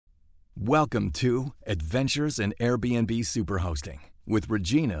Welcome to Adventures in Airbnb Superhosting with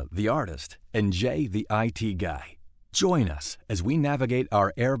Regina, the artist, and Jay, the IT guy. Join us as we navigate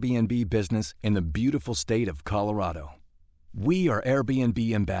our Airbnb business in the beautiful state of Colorado. We are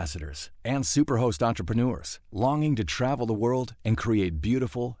Airbnb ambassadors and Superhost entrepreneurs longing to travel the world and create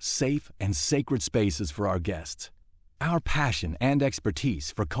beautiful, safe, and sacred spaces for our guests. Our passion and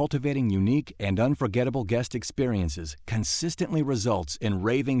expertise for cultivating unique and unforgettable guest experiences consistently results in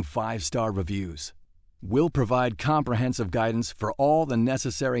raving 5-star reviews. We'll provide comprehensive guidance for all the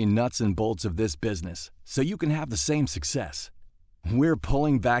necessary nuts and bolts of this business so you can have the same success. We're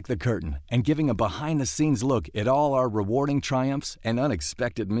pulling back the curtain and giving a behind-the-scenes look at all our rewarding triumphs and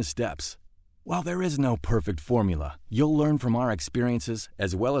unexpected missteps. While there is no perfect formula, you'll learn from our experiences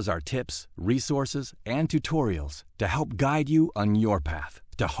as well as our tips, resources, and tutorials to help guide you on your path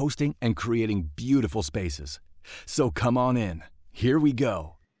to hosting and creating beautiful spaces. So come on in. Here we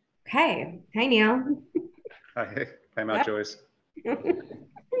go. Okay. Hi, Neil. Hi. I'm out, Joyce.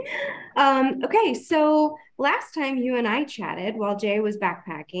 Okay, so last time you and I chatted while Jay was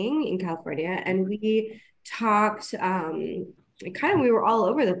backpacking in California, and we talked we were all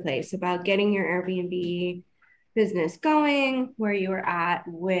over the place about getting your Airbnb business going, where you were at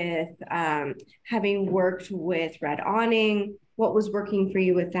with having worked with Red Awning, what was working for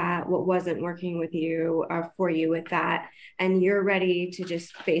you with that, what wasn't working with you for you with that, and you're ready to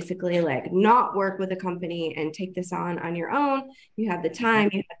just basically like not work with a company and take this on your own. You have the time,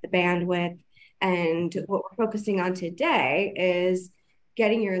 you have the bandwidth, and what we're focusing on today is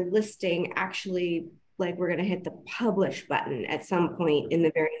getting your listing actually, like, we're going to hit the publish button at some point in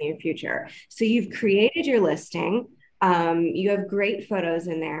the very near future. So you've created your listing. You have great photos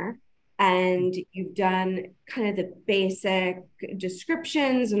in there, and you've done kind of the basic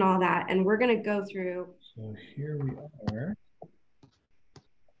descriptions and all that. And we're going to go through. So here we are,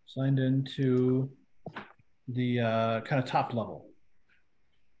 signed into the kind of top level.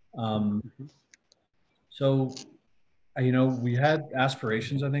 So we had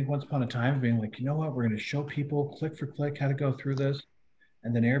aspirations, I think, once upon a time, being like, you know what, we're going to show people click for click how to go through this.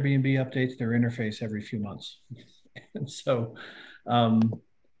 And then Airbnb updates their interface every few months. And so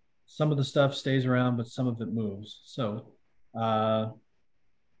some of the stuff stays around, but some of it moves. So, and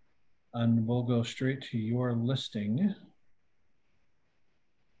we'll go straight to your listing.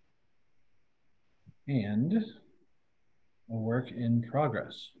 And a work in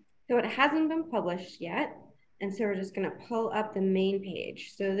progress. So it hasn't been published yet. And so we're just going to pull up the main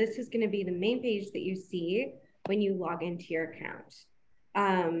page. So this is going to be the main page that you see when you log into your account.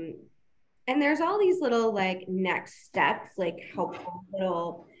 And there's all these little like next steps, like helpful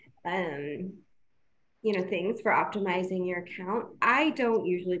little, things for optimizing your account. I don't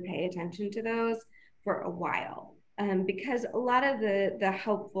usually pay attention to those for a while because a lot of the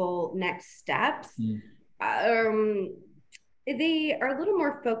helpful next steps, they are a little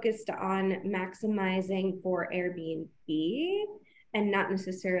more focused on maximizing for Airbnb and not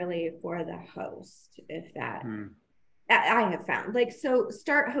necessarily for the host, if that I have found. Like, so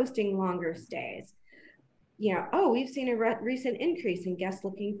start hosting longer stays. We've seen a recent increase in guests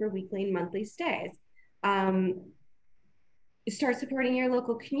looking for weekly and monthly stays. Start supporting your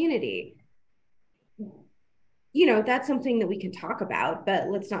local community. That's something that we can talk about, but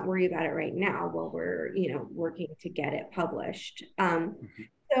let's not worry about it right now while we're, working to get it published.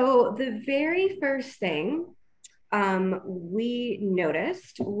 So the very first thing we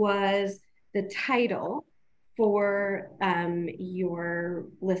noticed was the title for your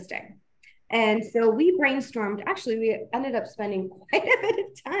listing. And so we brainstormed, actually, we ended up spending quite a bit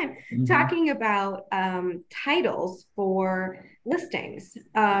of time talking about titles for listings.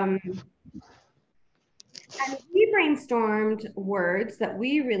 And we brainstormed words that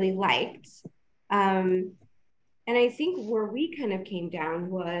we really liked. And I think where we kind of came down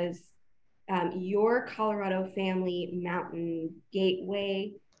was your Colorado Family Mountain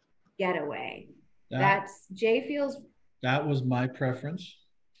Gateway Getaway. That's Jay feels. That was my preference.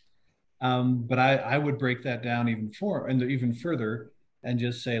 But I would break that down even further and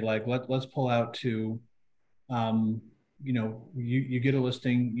just say, like, let's pull out to, you get a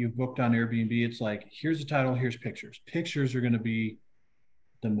listing, you've booked on Airbnb. It's like, here's a title, here's pictures. Pictures are going to be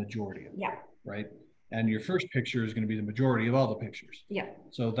the majority of it, right? And your first picture is going to be the majority of all the pictures. Yeah.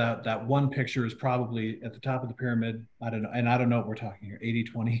 So that one picture is probably at the top of the pyramid. I don't know what we're talking here,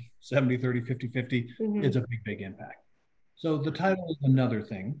 80-20, 70-30, 50-50. It's a big impact. So the title is another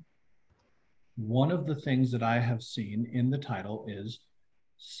thing. One of the things that I have seen in the title is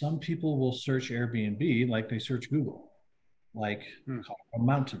some people will search Airbnb like they search Google, like Colorado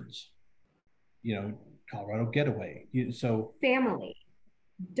mountains, Colorado getaway. So family.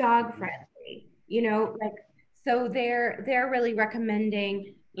 dog friendly, like, so they're really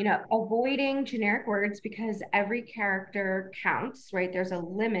recommending, avoiding generic words because every character counts, right? There's a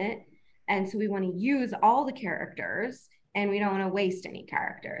limit. And so we want to use all the characters and we don't want to waste any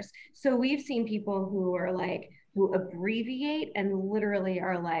characters. So we've seen people who abbreviate and literally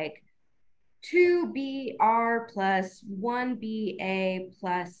are like 2BR plus 1BA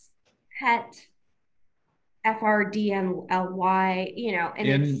plus pet FRDNLY, and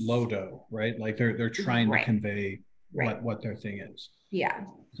In it's Lodo, right? Like they're trying to right, convey right. what their thing is. Yeah.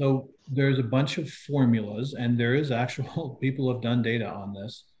 So there's a bunch of formulas, and there is actual people have done data on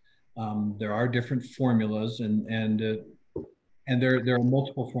this. There are different formulas, and there are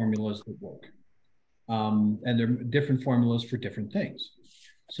multiple formulas that work, and there are different formulas for different things.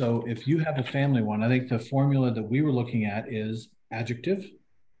 So if you have a family one, I think the formula that we were looking at is adjective,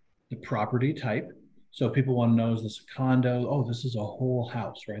 the property type. So people want to know, is this a condo? Oh, this is a whole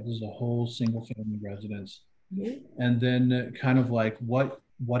house, right? This is a whole single family residence. Mm-hmm. And then kind of like what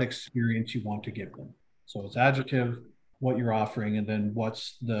experience you want to give them. So it's adjective, what you're offering, and then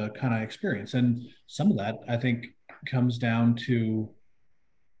what's the kind of experience. And some of that I think comes down to,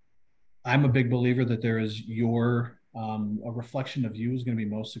 I'm a big believer that there is a reflection of you is going to be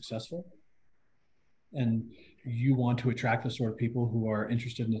most successful. And you want to attract the sort of people who are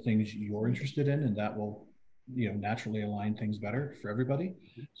interested in the things you're interested in, and that will, naturally align things better for everybody.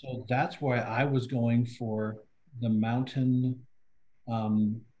 So that's why I was going for the mountain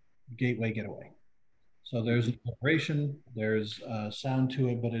gateway getaway. So there's an operation, there's a sound to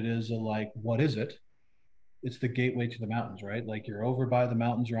it, but it is what is it? It's the gateway to the mountains, right? Like you're over by the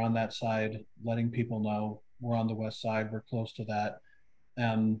mountains, you're on that side, letting people know we're on the west side, we're close to that.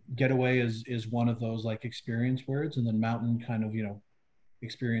 Getaway is one of those like experience words, and then mountain kind of,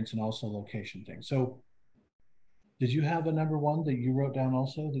 experience and also location thing. So did you have a number one that you wrote down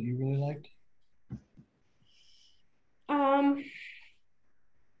also that you really liked?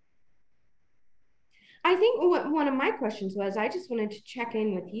 I think one of my questions was, I just wanted to check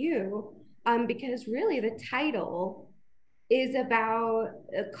in with you, because really the title is about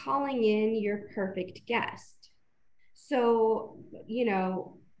calling in your perfect guest. So,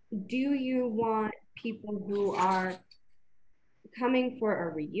 do you want people who are coming for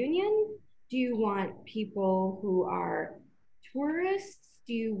a reunion? Do you want people who are tourists?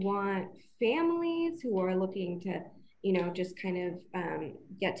 Do you want families who are looking to, just kind of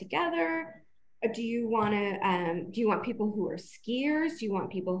get together? Do you want people who are skiers? Do you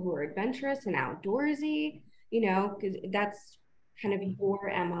want people who are adventurous and outdoorsy? Because that's kind of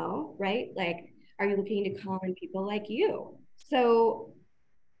your MO, right? Like, are you looking to call in people like you? So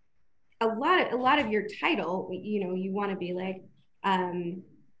a lot of your title, you want to be like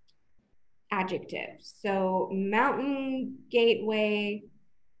adjectives. So mountain, gateway,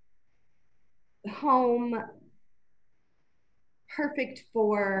 home, perfect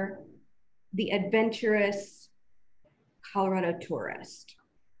for the adventurous Colorado tourist.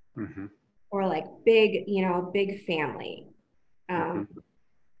 Mm-hmm. Or like big, big family.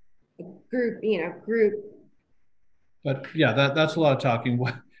 Group. But yeah, that's a lot of talking.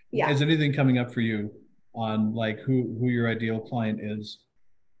 What is anything coming up for you on like who your ideal client is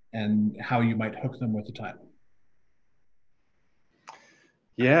and how you might hook them with the title?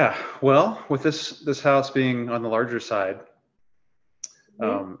 Yeah, well, with this house being on the larger side,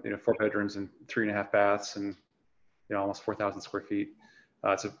 4 bedrooms and 3.5 baths, and almost 4,000 square feet.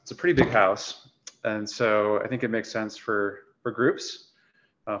 It's a pretty big house, and so I think it makes sense for groups,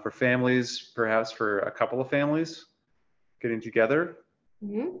 for families, perhaps for a couple of families getting together.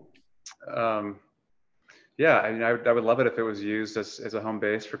 Mm-hmm. Yeah, I mean, I would love it if it was used as a home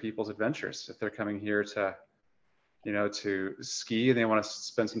base for people's adventures. If they're coming here to, to ski and they want to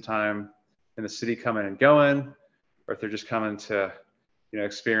spend some time in the city coming and going, or if they're just coming to,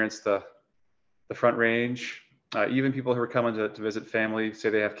 experience the Front Range. Even people who are coming to visit family, say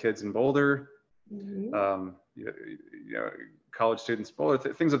they have kids in Boulder, mm-hmm. College students,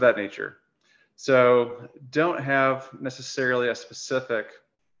 Boulder, things of that nature. So don't have necessarily a specific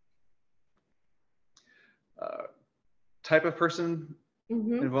type of person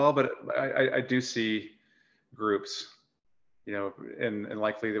involved, but I do see groups, and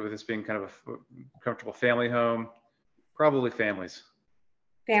likely that with this being kind of a comfortable family home, probably families.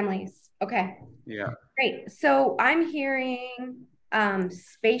 Okay. Yeah. Great. So I'm hearing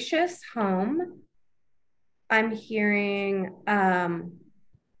spacious home. I'm hearing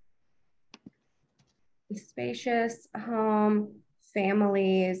spacious home,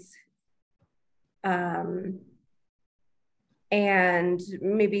 families, and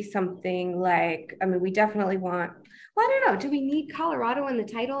maybe something like, I mean, we definitely want, well, I don't know, do we need Colorado in the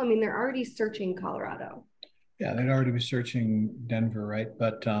title? I mean, they're already searching Colorado. Yeah, they'd already be searching Denver, right?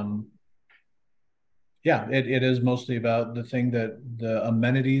 But yeah, it is mostly about the thing that the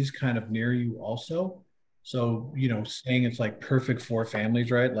amenities kind of near you also. So, saying it's like perfect for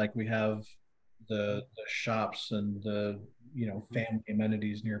families, right? Like we have the shops and the, family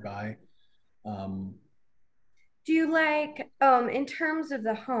amenities nearby. Do you like, in terms of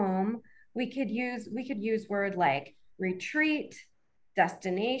the home, we could use word like retreat,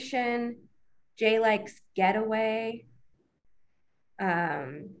 destination, Jay likes getaway.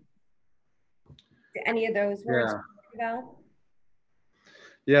 Any of those words about?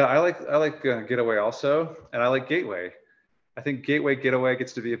 Yeah, I like getaway also, and I like gateway. I think gateway getaway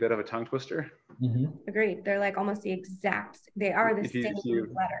gets to be a bit of a tongue twister. Agreed. They're like almost the exact. They are the same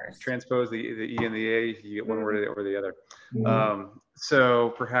letters. Transpose the E and the A, you get one word or the other.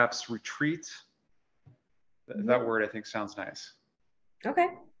 So perhaps retreat. That word I think sounds nice. Okay,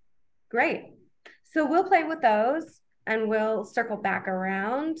 great. So we'll play with those and we'll circle back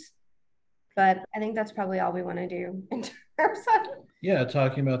around. But I think that's probably all we want to do in terms of. Yeah,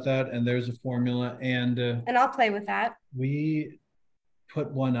 talking about that, and there's a formula, and I'll play with that. We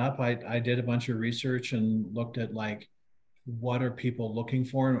put one up. I did a bunch of research and looked at like what are people looking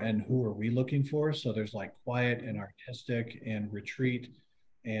for and who are we looking for. So there's like quiet and artistic and retreat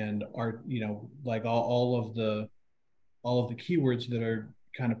and art, like all of the keywords that are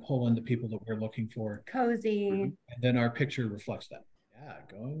kind of pulling the people that we're looking for. Cozy. And then our picture reflects that. Yeah,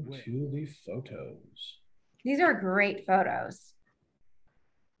 going to the photos. These are great photos.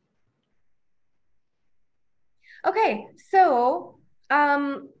 Okay, so a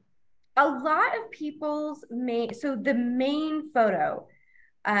lot of people's the main photo,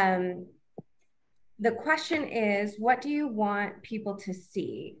 the question is, what do you want people to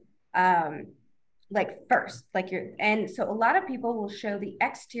see? Like first, and so a lot of people will show the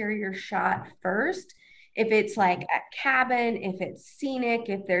exterior shot first. If it's like a cabin, if it's scenic,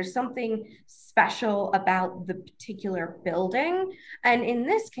 if there's something special about the particular building. And in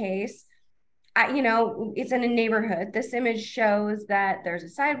this case, it's in a neighborhood. This image shows that there's a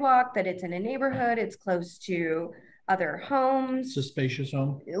sidewalk, that it's in a neighborhood. It's close to other homes. It's a spacious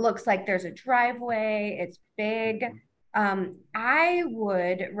home. It looks like there's a driveway. It's big. I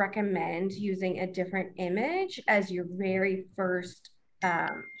would recommend using a different image as your very first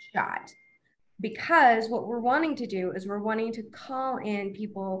shot, because what we're wanting to do is we're wanting to call in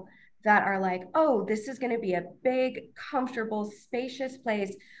people that are like, oh, this is going to be a big, comfortable, spacious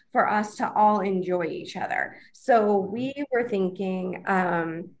place for us to all enjoy each other. So we were thinking,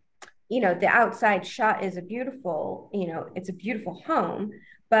 the outside shot is it's a beautiful home,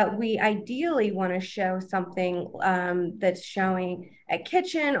 but we ideally want to show something that's showing a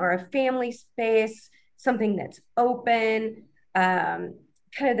kitchen or a family space, something that's open, kind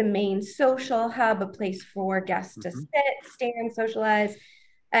of the main social hub, a place for guests to sit, stand, socialize.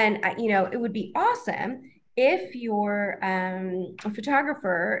 And, it would be awesome if your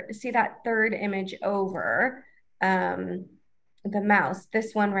photographer, see that third image over the mouse,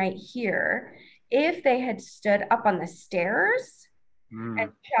 this one right here, if they had stood up on the stairs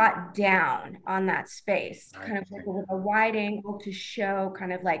and shot down on that space, kind of like with a wide angle to show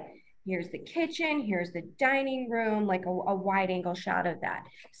kind of like, here's the kitchen, here's the dining room, like a wide angle shot of that.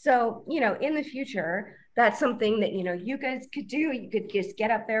 So, in the future, that's something that, you guys could do. You could just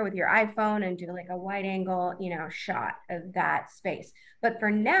get up there with your iPhone and do like a wide angle, shot of that space. But for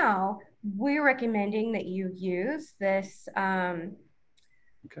now, we're recommending that you use this,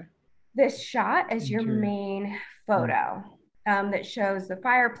 this shot as your main photo. That shows the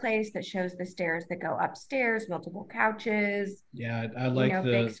fireplace, that shows the stairs that go upstairs, multiple couches. Yeah, I like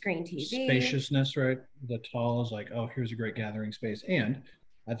the big screen TV. Spaciousness, right? The tall is like, oh, here's a great gathering space. And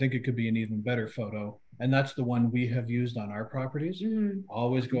I think it could be an even better photo. And that's the one we have used on our properties.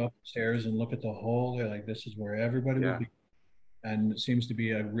 Always go upstairs and look at the whole, like this is where everybody will be. And it seems to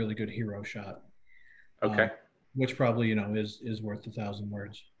be a really good hero shot. Okay. Which probably, is worth 1,000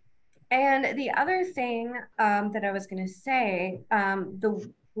 words. And the other thing that I was going to say,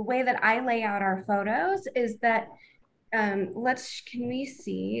 the way that I lay out our photos is that can we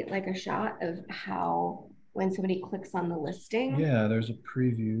see like a shot of how when somebody clicks on the listing? Yeah, there's a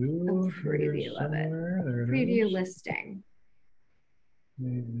preview. Of it. Preview listing.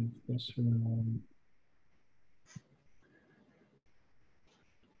 Maybe this one.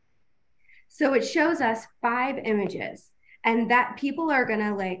 So it shows us 5 images, and that people are going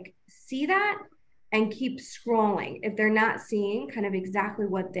to like see that and keep scrolling if they're not seeing kind of exactly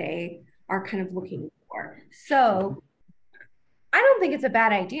what they are kind of looking for. So I don't think it's a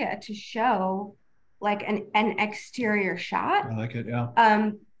bad idea to show like an exterior shot. I like it.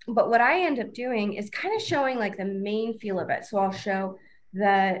 Yeah. But what I end up doing is kind of showing like the main feel of it. So I'll show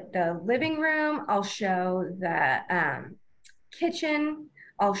the living room, I'll show the kitchen,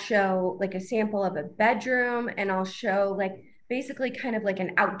 I'll show like a sample of a bedroom, and I'll show like basically kind of like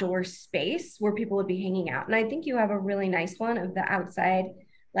an outdoor space where people would be hanging out. And I think you have a really nice one of the outside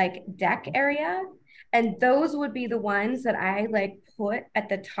like deck area. And those would be the ones that I like put at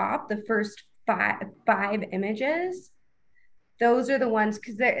the top, the first five images. Those are the ones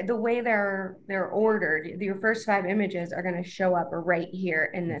because the way they're ordered, your first 5 images are going to show up right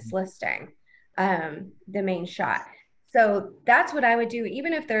here in this listing, the main shot. So that's what I would do,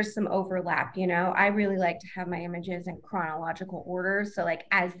 even if there's some overlap. I really like to have my images in chronological order. So like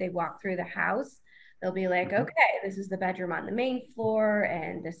as they walk through the house, they'll be like, okay, this is the bedroom on the main floor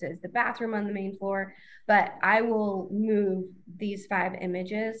and this is the bathroom on the main floor. But I will move these 5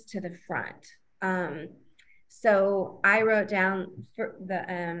 images to the front. So I wrote down for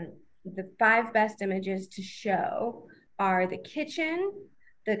the 5 best images to show are the kitchen,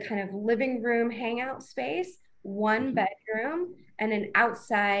 the kind of living room hangout space, one bedroom, and an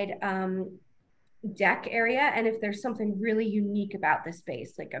outside deck area. And if there's something really unique about the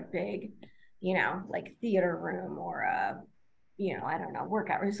space, like a big, like theater room or a, I don't know,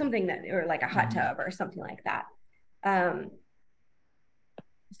 workout or something or like a hot tub or something like that.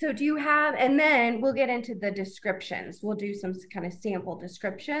 So do you have, and then we'll get into the descriptions. We'll do some kind of sample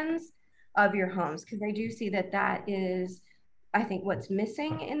descriptions of your homes because I do see that is, I think, what's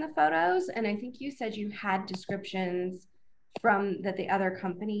missing in the photos. And I think you said you had descriptions from that the other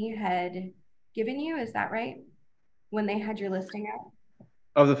company had given you. Is that right? When they had your listing out?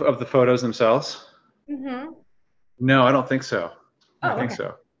 Of the photos themselves? Mm-hmm. No, I don't think so. I don't think okay.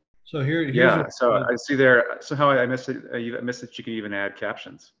 so. So here's so I see there. Somehow I missed it. You missed that you can even add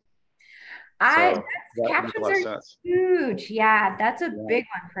captions. Captions are huge. Yeah, that's a big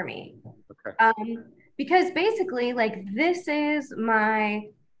one for me. Okay. Because basically, like, this is my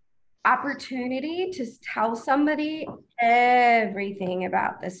opportunity to tell somebody everything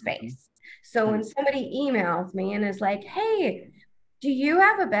about the space. So when somebody emails me and is like, hey, do you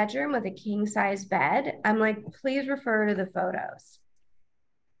have a bedroom with a king size bed? I'm like, please refer to the photos.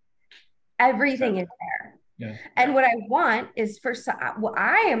 Everything is there. Yeah. And what I want is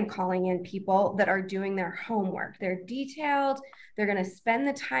I am calling in people that are doing their homework. They're detailed. They're going to spend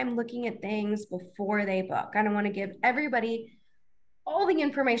the time looking at things before they book. I don't want to give everybody all the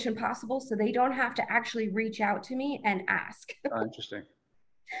information possible so they don't have to actually reach out to me and ask. Interesting.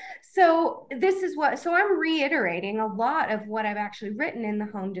 So I'm reiterating a lot of what I've actually written in the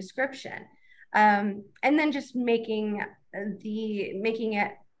home description. And then just making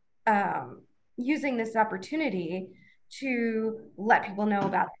it using this opportunity to let people know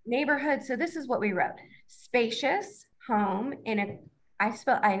about the neighborhood. So this is what we wrote: spacious home I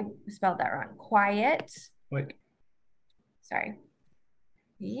spelled that wrong. Quiet. Wait. Sorry.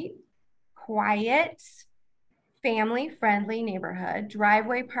 Quiet, family-friendly neighborhood,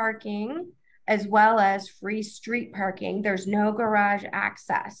 driveway parking, as well as free street parking. There's no garage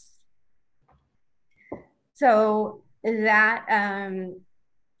access. So that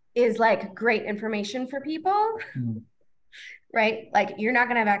is like great information for people, right? Like, you're not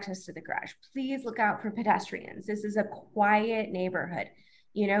going to have access to the garage. Please look out for pedestrians. This is a quiet neighborhood,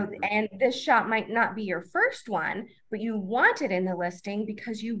 and this shot might not be your first one, but you want it in the listing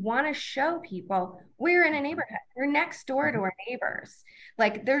because you want to show people we're in a neighborhood. We're next door to our neighbors.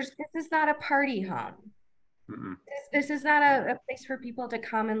 Like, this is not a party home. This is not a place for people to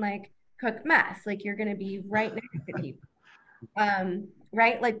come and like cook meth. Like, you're going to be right next to people.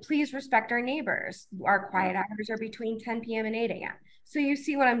 Right? Like, please respect our neighbors. Our quiet hours are between 10 p.m. and 8 a.m. So you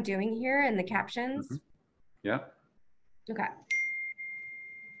see what I'm doing here in the captions? Yeah. Okay.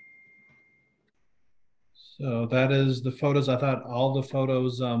 So that is the photos. I thought all the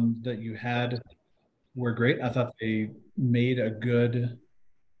photos that you had were great. I thought they made a good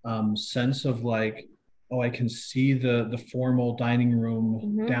sense of like, oh, I can see the formal dining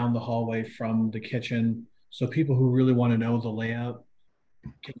room down the hallway from the kitchen. So people who really want to know the layout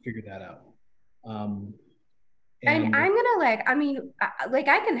can figure that out. And I'm gonna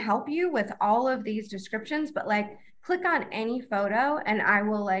I can help you with all of these descriptions, but like, click on any photo and I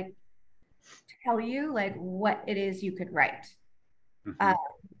will like tell you like what it is you could write.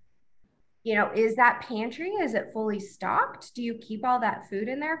 Is that pantry? Is it fully stocked? Do you keep all that food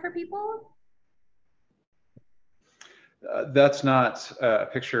in there for people? That's not a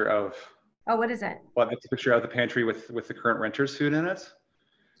picture of. Oh, what is it? Well, that's a picture of the pantry with the current renter's food in it.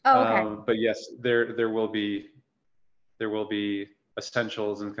 Oh, okay. But yes, there will be there will be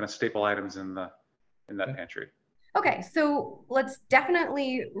essentials and kind of staple items in that pantry. Okay, so let's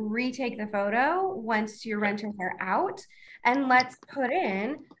definitely retake the photo once your renters are out, and let's put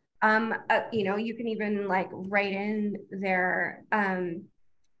in, you can even like write in their,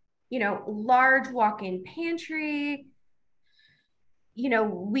 large walk-in pantry,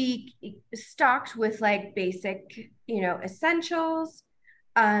 we stocked with like basic, essentials,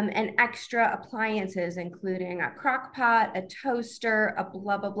 and extra appliances, including a crock pot, a toaster, a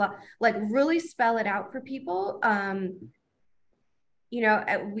blah, blah, blah, like really spell it out for people.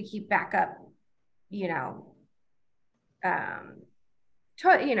 We keep backup,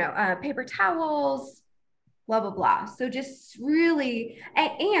 paper towels, blah, blah, blah. So just really,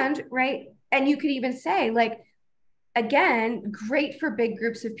 and right. And you could even say like, again, great for big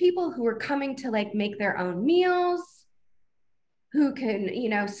groups of people who are coming to like make their own meals, who can,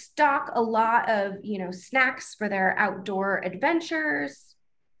 stock a lot of, snacks for their outdoor adventures.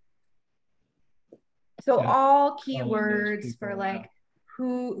 So all keywords for like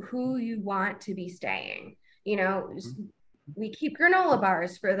who you want to be staying. We keep granola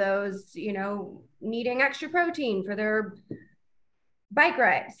bars for those, needing extra protein for their bike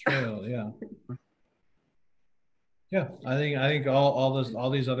rides. Yeah, I think all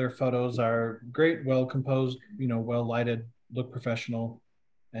these other photos are great, well composed, well lighted, look professional,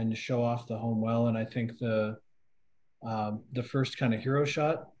 and show off the home well. And I think the first kind of hero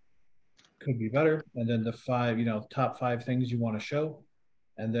shot could be better, and then the top 5 things you want to show,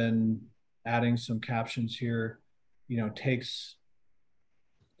 and then adding some captions here, takes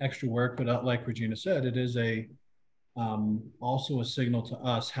extra work, but like Regina said, it is also a signal to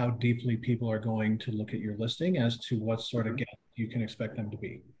us how deeply people are going to look at your listing as to what sort of guest you can expect them to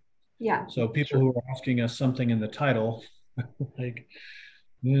be. Yeah. So people who are asking us something in the title, like,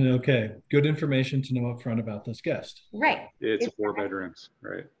 okay, good information to know up front about this guest. Right. It's 4 bedrooms,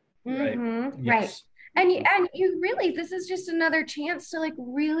 right? Mm-hmm. Yes. Right. And you really, this is just another chance to like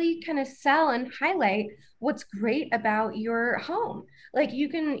really kind of sell and highlight what's great about your home. Like you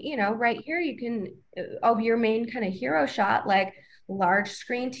can, right here, you can, of your main kind of hero shot, like large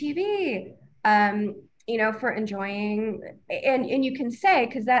screen TV, for enjoying, and you can say,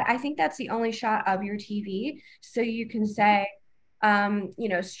 because I think that's the only shot of your TV. So you can say,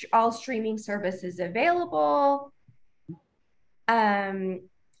 all streaming services available.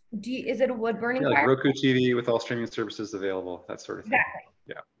 Is it a wood burning like fire? Roku TV with all streaming services available, that sort of thing. Exactly.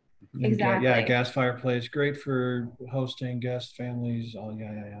 Yeah. Exactly. Yeah, gas fireplace, great for hosting guests, families. Oh,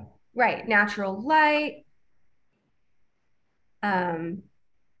 yeah. Right, natural light.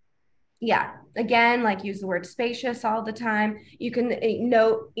 Yeah, again, like use the word spacious all the time. You can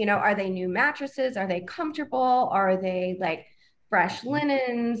note, are they new mattresses? Are they comfortable? Are they like fresh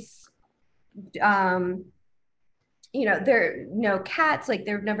linens? There are no cats, like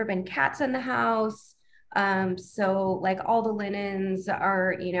there've never been cats in the house. So like all the linens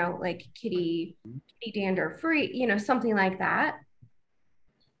are, like kitty dander free, something like that.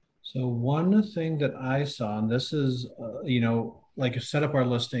 So one thing that I saw, and this is, like set up our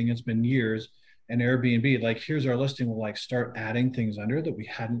listing, it's been years, and Airbnb, like here's our listing, we'll like start adding things under that we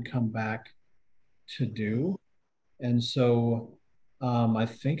hadn't come back to do. And so I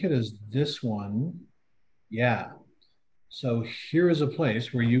think it is this one. Yeah. So here is a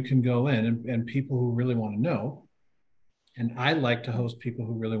place where you can go in and people who really want to know. And I like to host people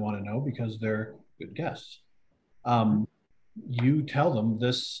who really want to know because they're good guests. You tell them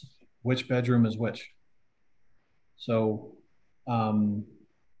which bedroom is which. So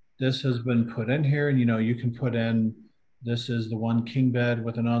this has been put in here, and you can put in, this is the one king bed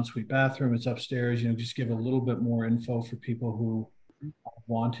with an ensuite bathroom. It's upstairs, just give a little bit more info for people who are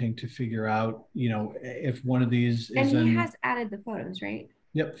wanting to figure out, if one of these is and he has added the photos, right?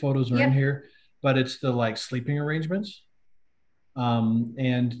 Yep, photos are in here, but it's the like sleeping arrangements.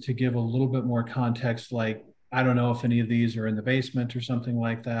 And to give a little bit more context, like, I don't know if any of these are in the basement or something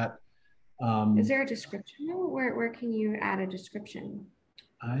like that. Is there a description? Where can you add a description?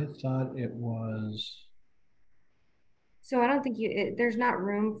 I thought it was. So I don't think there's not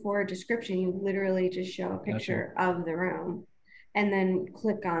room for a description. You literally just show a picture of the room and then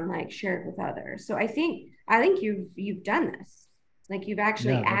click on like share it with others. So I think you've done this. Like you've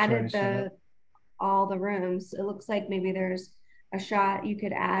actually added all the rooms. It looks like maybe there's a shot you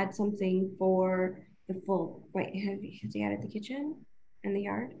could add something for the full. Wait, has he added the kitchen and the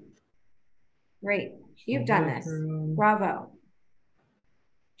yard? Great, you've done this. Bravo.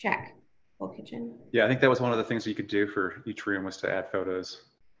 Check. Full kitchen. Yeah, I think that was one of the things you could do for each room was to add photos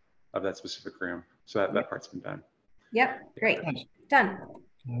of that specific room. So that part's been done. Yep, great. Done.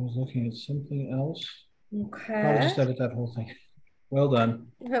 I was looking at something else. Probably Okay. just edit that whole thing. Well done.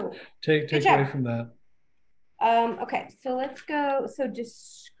 Oh, Take good away job. from that. Okay, so let's go. So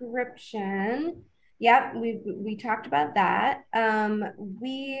description. Yep, we talked about that.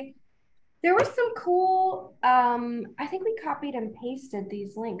 We there was some cool, I think we copied and pasted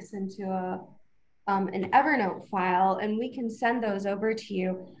these links into an Evernote file, and we can send those over to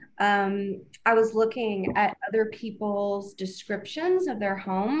you. I was looking at other people's descriptions of their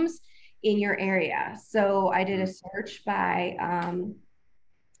homes in your area. So I did a search by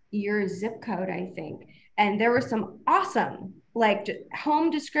your zip code, I think. And there were some awesome like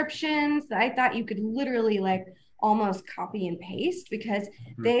home descriptions that I thought you could literally like almost copy and paste because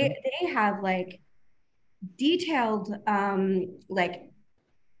they have like detailed like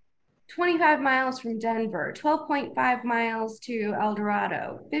 25 miles from Denver, 12.5 miles to El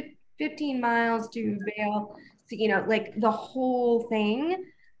Dorado, 15 miles to Vail, so, you know, like the whole thing.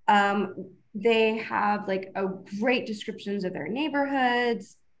 They have like a great descriptions of their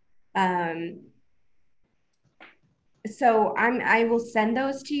neighborhoods. Um, so I will send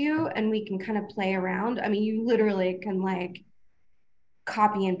those to you and we can kind of play around. I mean, you literally can like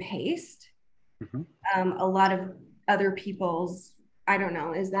copy and paste a lot of other people's, I don't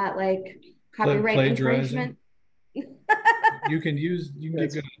know, is that like copyright infringement? You can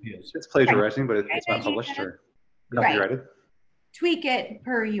get good ideas. It's plagiarizing, but it's not published or copyrighted. Right. Tweak it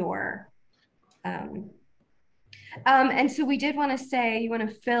per your. And so we did want to say you want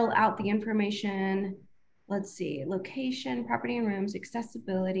to fill out the information. Let's see, location, property and rooms,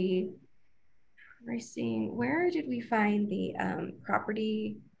 accessibility, pricing. Where did we find the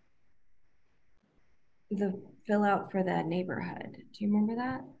property, the fill out for the neighborhood? Do you remember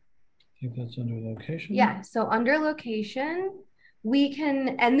that? I think that's under location. Yeah, so under location, we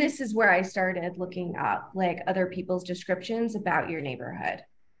can, and this is where I started looking up like other people's descriptions about your neighborhood.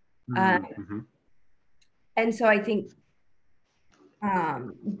 And so I think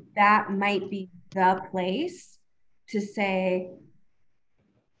that might be the place to say,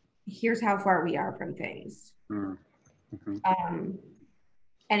 here's how far we are from things. And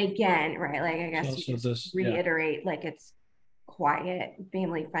again, right, like I guess you just reiterate, like it's quiet,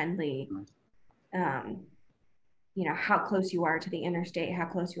 family friendly. You know, how close you are to the interstate, how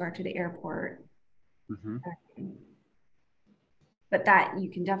close you are to the airport. But that you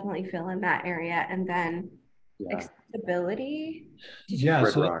can definitely fill in that area. And then accessibility. Yeah,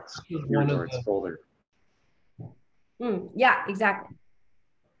 so Rocks, one of the folder. Yeah, exactly.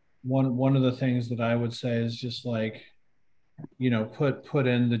 One of the things that I would say is just like, you know, put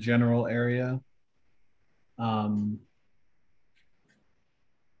in the general area.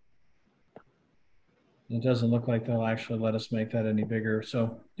 It doesn't look like they'll actually let us make that any bigger.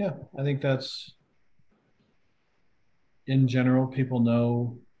 So yeah, I think that's, in general, people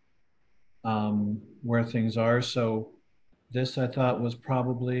know where things are. So this I thought was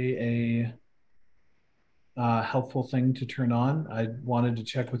probably a helpful thing to turn on. I wanted to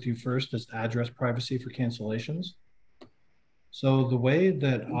check with you first is address privacy for cancellations. So the way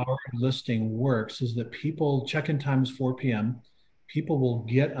that our listing works is that people check-in time is 4 p.m. People will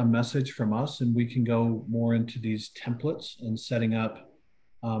get a message from us and we can go more into these templates and setting up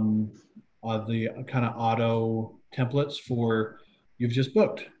the kind of auto templates for you've just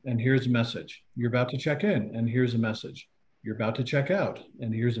booked and here's a message. You're about to check in and here's a message. You're about to check out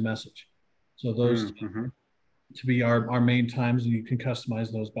and here's a message. So those to be our main times, and you can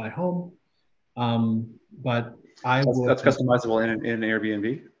customize those by home. But that's customizable in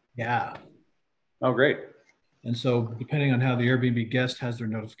Airbnb? Yeah. Oh, great. And so depending on how the Airbnb guest has their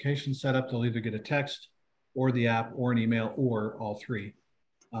notifications set up, they'll either get a text or the app or an email or all three.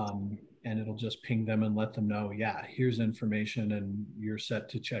 And it'll just ping them and let them know, yeah, here's information and you're set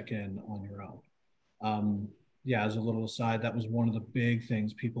to check in on your own. Yeah, as a little aside, that was one of the big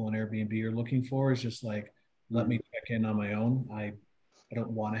things people in Airbnb are looking for is just like, let me check in on my own. I don't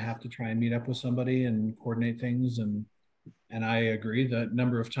want to have to try and meet up with somebody and coordinate things. And I agree that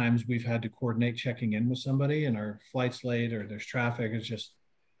number of times we've had to coordinate checking in with somebody and our flight's late or there's traffic, it's just,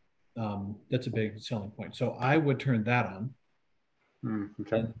 that's a big selling point. So I would turn that on.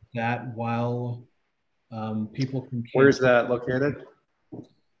 Okay. And that while people can. Where's that located?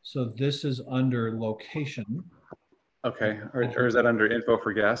 So this is under location. Okay, or is that under info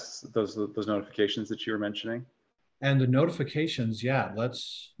for guests? Those notifications that you were mentioning. And the notifications, yeah,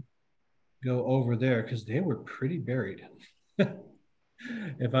 let's go over there because they were pretty buried.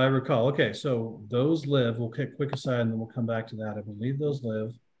 If I recall. Okay, so those live, we'll kick quick aside and then we'll come back to that. I believe those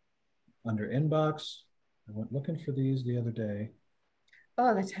live under inbox. I went looking for these the other day.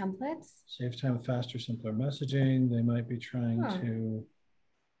 Oh, the templates? Save time, faster, simpler messaging. They might be trying to.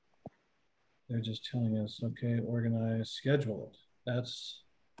 They're just telling us, okay, organize, schedule it. That's.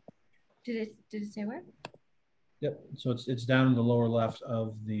 Did it say what? Yep. So it's down in the lower left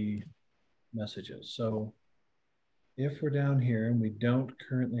of the messages. So if we're down here and we don't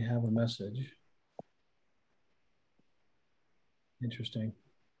currently have a message, interesting.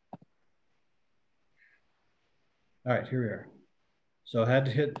 All right, here we are. So I had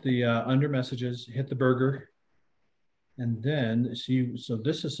to hit the under messages, hit the burger, and then see. So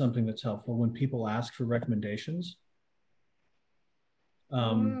this is something that's helpful when people ask for recommendations,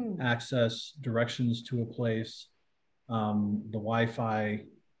 access, directions to a place, the Wi-Fi.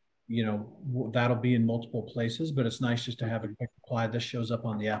 That'll be in multiple places, but it's nice just to have a quick reply. This shows up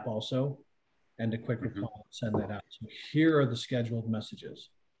on the app also, and a quick reply, send that out. So here are the scheduled messages.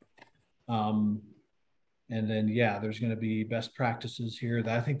 And then, there's going to be best practices here.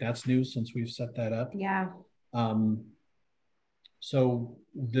 I think that's new since we've set that up. Yeah. So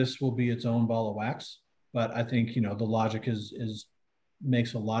this will be its own ball of wax, but I think, the logic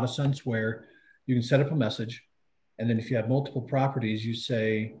makes a lot of sense where you can set up a message. And then if you have multiple properties, you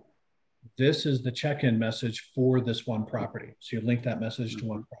say, this is the check-in message for this one property. So you link that message to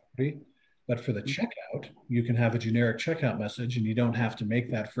one property. But for the checkout, you can have a generic checkout message, and you don't have to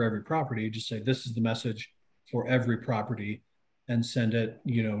make that for every property. You just say, this is the message for every property, and send it,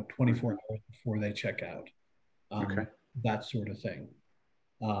 24 hours before they check out. That sort of thing.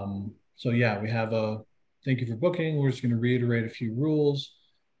 So we have a thank you for booking. We're just going to reiterate a few rules.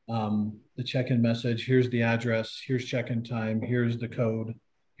 The check-in message, here's the address, here's check-in time, here's the code,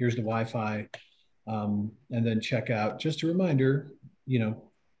 here's the Wi-Fi, and then checkout. Just a reminder,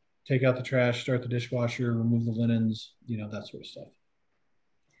 take out the trash, start the dishwasher, remove the linens, that sort of stuff.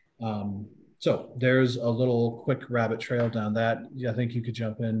 So there's a little quick rabbit trail down that. I think you could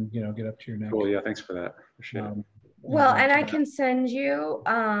jump in, get up to your neck. Cool. Yeah. Thanks for that. Appreciate it. Well, and I can send you.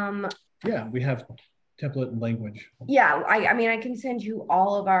 We have template and language. Yeah. I can send you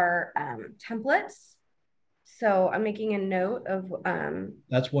all of our templates. So I'm making a note of.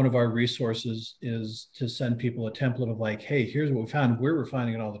 That's one of our resources, is to send people a template of like, hey, here's what we found. We're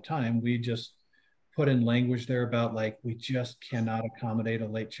refining it all the time. We just put in language there about like, we just cannot accommodate a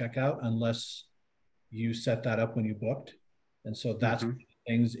late checkout unless you set that up when you booked. And so that's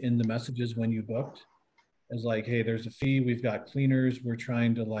things in the messages when you booked is like, hey, there's a fee. We've got cleaners. We're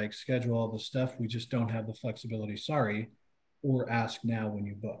trying to like schedule all the stuff. We just don't have the flexibility. Sorry. Or ask now when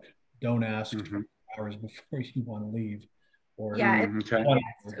you book. Don't ask 20 hours before you want to leave. Or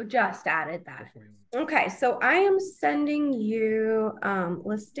just added that. Okay. So I am sending you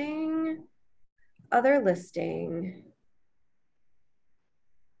other listing,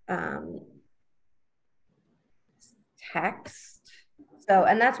 text. So,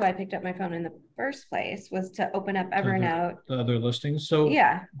 and that's why I picked up my phone in the first place, was to open up Evernote. The other listings. So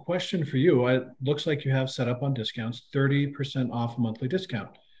question for you. It looks like you have set up on discounts, 30% off monthly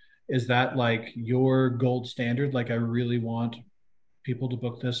discount. Is that like your gold standard? Like I really want people to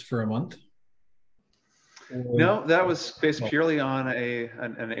book this for a month? No, that was based purely on an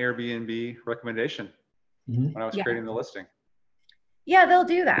Airbnb recommendation when I was creating the listing. Yeah, they'll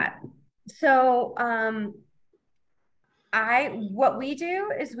do that. So what we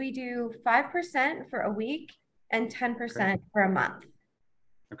do is we do 5% for a week and 10% for a month.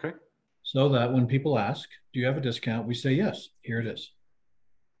 Okay. So that when people ask, do you have a discount? We say, yes, here it is.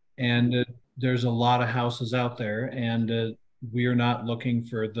 And there's a lot of houses out there, and we are not looking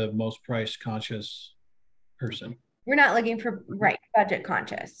for the most price conscious person. We're not looking for budget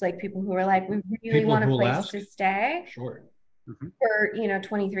conscious, like people who are like, we really want a place to stay. Sure. For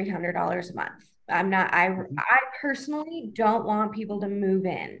 $2,300 a month. I'm not. I personally don't want people to move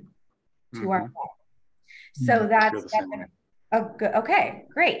in to our home. So that's a good. Okay,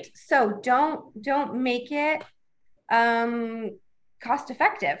 great. So don't make it cost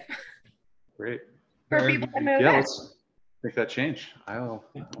effective. Great. For people to move in. Let's make that change. I'll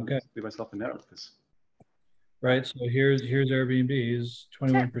give myself a note. Right. So here's Airbnb's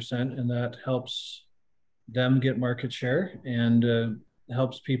 21%, and that helps them get market share and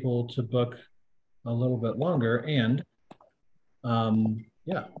helps people to book a little bit longer. And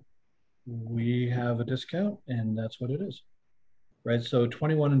we have a discount, and that's what it is. Right. So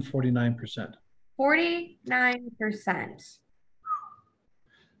 21 and 49%. 49%.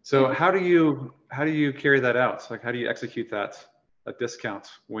 So how do you carry that out? So like, how do you execute that discount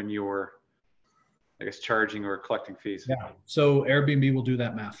when you're, I guess, charging or collecting fees? Yeah. So Airbnb will do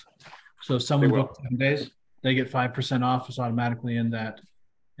that math. So if someone books 7 days, they get 5% off. It's automatically in that.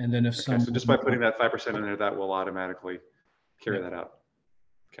 And then if so just by putting that 5% in there, that will automatically carry that out.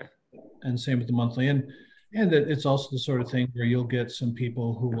 Okay. And same with the monthly. And it's also the sort of thing where you'll get some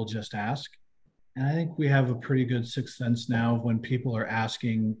people who will just ask. And I think we have a pretty good sixth sense now when people are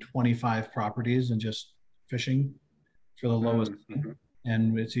asking 25 properties and just fishing for the lowest. Mm-hmm.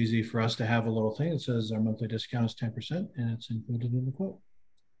 And it's easy for us to have a little thing that says our monthly discount is 10% and it's included in the quote.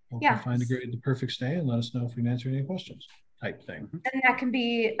 Hope you find the perfect stay and let us know if we can answer any questions type thing. And that can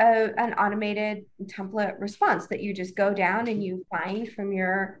be an automated template response that you just go down and you find from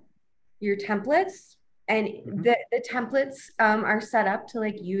your templates. And the templates are set up to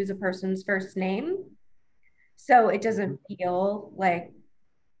like use a person's first name. So it doesn't feel like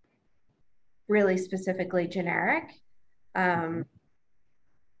really specifically generic.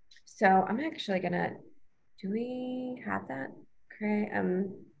 So I'm actually gonna, do we have that? Create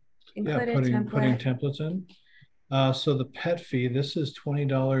included putting templates in. So the pet fee, this is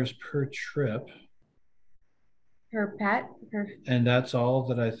 $20 per trip. Per pet? And that's all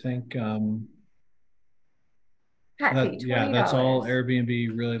that I think pet fee, $20. Yeah, that's all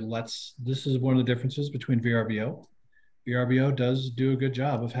Airbnb really lets. This is one of the differences between VRBO. VRBO does do a good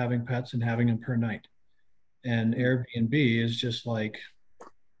job of having pets and having them per night. And Airbnb is just like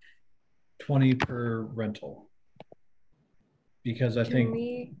 20 per rental. Because I think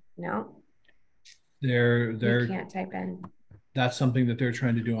they're you can't type in. That's something that they're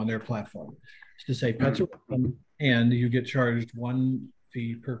trying to do on their platform. Is to say pets are welcome and you get charged one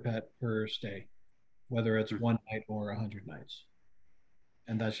fee per pet per stay, whether it's one night or 100 nights.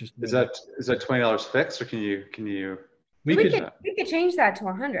 And that's just is that $20 fixed, or can you we could change that to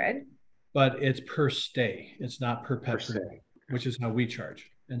 100. But it's per stay. It's not per pet per stay, which is how we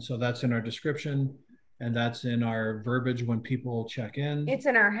charge. And so that's in our description, and that's in our verbiage when people check in. It's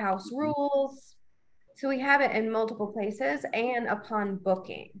in our house rules. So we have it in multiple places and upon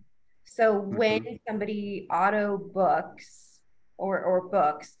booking. So when somebody auto books or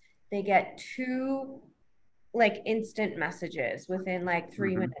books, they get 2 like instant messages within like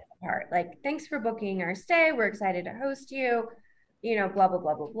 3 minutes apart. Like, thanks for booking our stay. We're excited to host you, you know, blah, blah,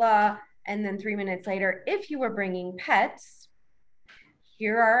 blah, blah, blah. And then 3 minutes later, if you were bringing pets,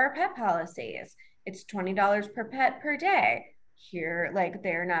 here are our pet policies. It's $20 per pet per day. Here, like,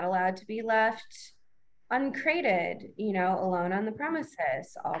 they're not allowed to be left uncrated, you know, alone on the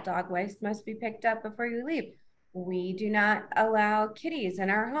premises. All dog waste must be picked up before you leave. We do not allow kitties in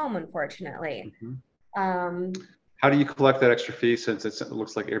our home, unfortunately. How do you collect that extra fee, since it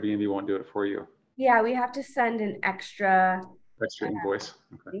looks like Airbnb won't do it for you? Yeah, we have to send an extra invoice.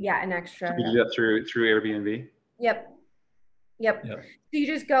 Okay. Yeah, an extra. You do that through Airbnb? Yep. So you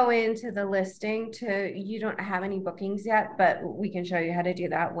just go into the listing you don't have any bookings yet, but we can show you how to do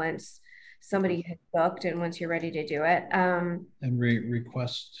that once somebody has booked and once you're ready to do it. And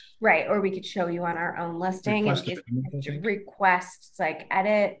request. Right, or we could show you on our own listing. Request, like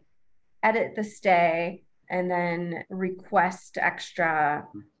edit the stay and then request extra,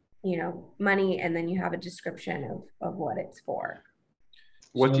 you know, money, and then you have a description of what it's for.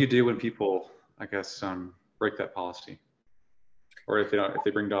 What do you do when people, I guess, break that policy? Or if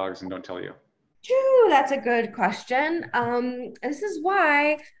they bring dogs and don't tell you? That's a good question. This is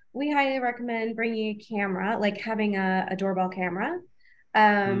why we highly recommend bringing a camera, like having a doorbell camera.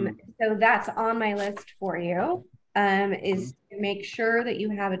 So that's on my list for you, is to make sure that you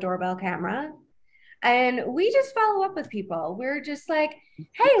have a doorbell camera. And we just follow up with people. We're just like,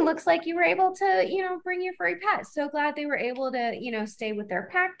 hey, looks like you were able to, you know, bring your furry pet. So glad they were able to, you know, stay with their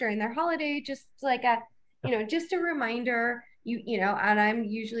pack during their holiday. Just like just a reminder, you know, and I'm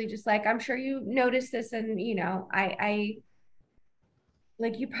usually just like, I'm sure you noticed this. And, you know, I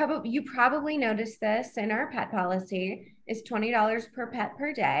like you probably noticed this in our pet policy is $20 per pet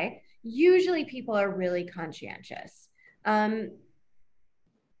per day. Usually people are really conscientious.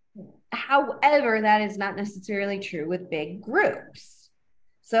 However, that is not necessarily true with big groups.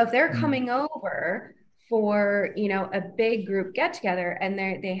 So if they're coming over for, you know, a big group get together and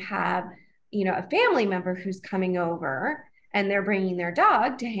they have, you know, a family member who's coming over and they're bringing their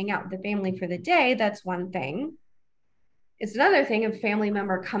dog to hang out with the family for the day, that's one thing. It's another thing if a family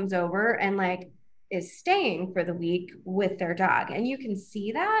member comes over and like is staying for the week with their dog. And you can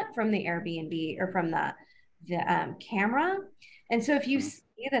see that from the Airbnb or from the camera. And so if you see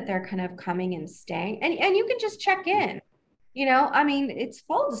that they're kind of coming and staying, and you can just check in, you know, I mean, it's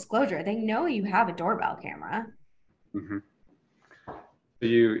full disclosure. They know you have a doorbell camera.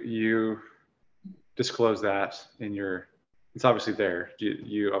 You disclose that it's obviously there. Do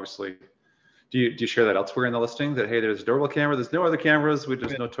you share that elsewhere in the listing that, hey, there's a doorbell camera, there's no other cameras,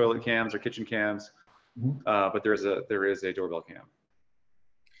 there's no toilet cams or kitchen cams, but there is a doorbell cam?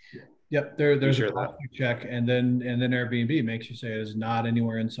 Yep, there's a Sure box that. you check, and then Airbnb makes you say it is not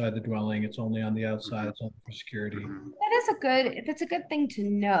anywhere inside the dwelling. It's only on the outside. It's only for security. That's a good thing to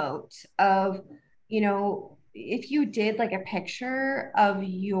note of, if you did like a picture of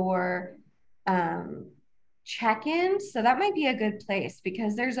your um check-in, so that might be a good place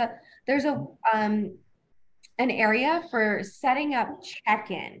because there's a an area for setting up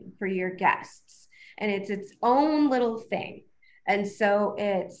check-in for your guests, and it's its own little thing. And so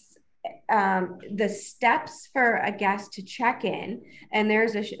it's the steps for a guest to check in, and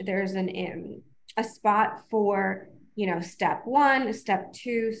there's a spot for step one, step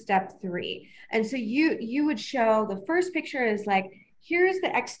two, step three. And so you would show the first picture is like, here's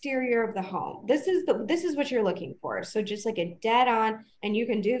the exterior of the home. This is what you're looking for. So just like a dead on, and you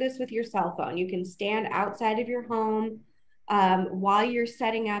can do this with your cell phone. You can stand outside of your home while you're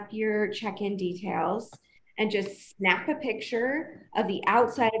setting up your check-in details and just snap a picture of the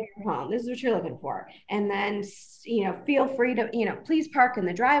outside of your home. This is what you're looking for. And then, feel free to, please park in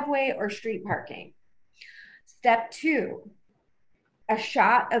the driveway or street parking. Step two, a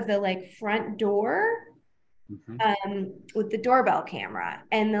shot of the like front door with the doorbell camera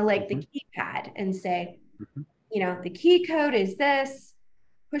and the keypad, and say, the key code is this,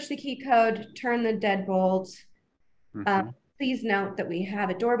 push the key code, turn the deadbolt. Please note that we have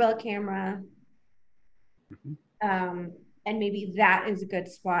a doorbell camera. And maybe that is a good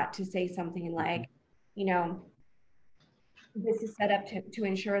spot to say something like, this is set up to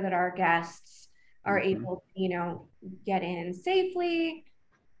ensure that our guests are able to, get in safely.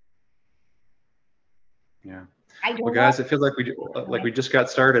 Yeah. Well, guys, it feels like we just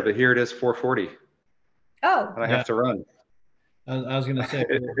got started, but here it is 4:40. Oh. And I have to run. I was going to say.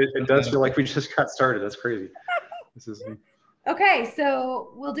 It does feel like we just got started. That's crazy. This is. Okay,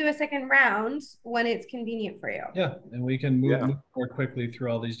 so we'll do a second round when it's convenient for you. Yeah, and we can move more quickly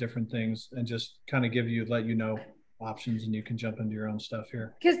through all these different things and just kind of let you know options, and you can jump into your own stuff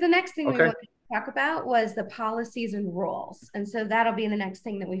here. Because the next thing we wanted to talk about was the policies and rules. And so that'll be the next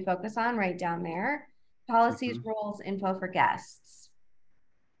thing that we focus on right down there. Policies, rules, info for guests.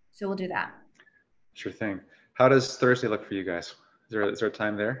 So we'll do that. Sure thing. How does Thursday look for you guys? Is there a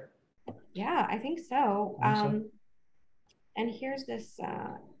time there? Yeah, I think so. And here's this,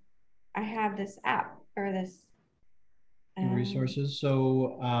 I have this app or this. Resources.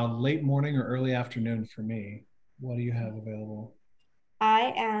 So late morning or early afternoon for me. What do you have available?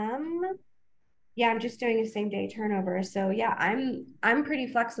 I'm just doing a same day turnover. So yeah, I'm pretty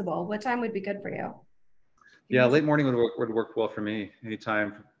flexible. What time would be good for you? Yeah, late morning would work well for me.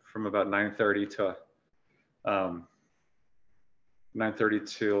 Anytime from about 9:30 to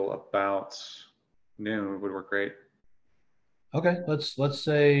 9:30 till about noon would work great. Okay, let's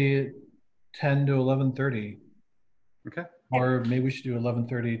say 10 to 11:30. Okay. Or maybe we should do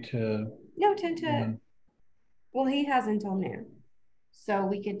 11:30 to. No, 10 to. Well, he has until noon, so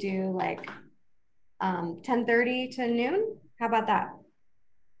we could do like 10:30 to noon. How about that?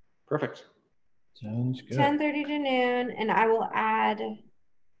 Perfect. Sounds good. 10:30 to noon, and I will add.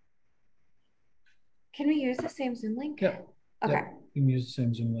 Can we use the same Zoom link? Yeah. Okay. Yep. You can use the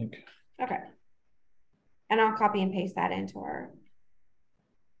same Zoom link. Okay. And I'll copy and paste that into our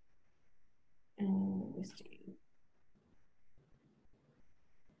listing.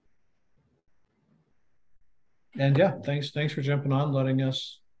 And yeah, thanks for jumping on, letting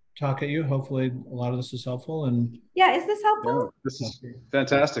us talk at you. Hopefully a lot of this is helpful. And yeah, is this helpful? Yeah, this is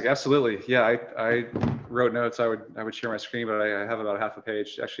fantastic. Absolutely. Yeah, I wrote notes. I would share my screen, but I have about half a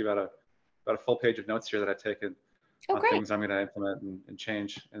page, actually about a full page of notes here that I've taken on things I'm going to implement and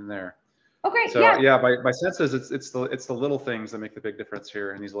change in there. Okay. So yeah, my sense is it's the little things that make the big difference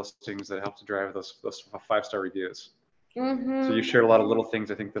here in these listings that help to drive those 5-star reviews. So you've shared a lot of little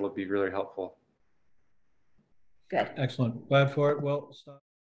things I think that'll be really helpful. Good. Excellent. Glad for it. Well, stop.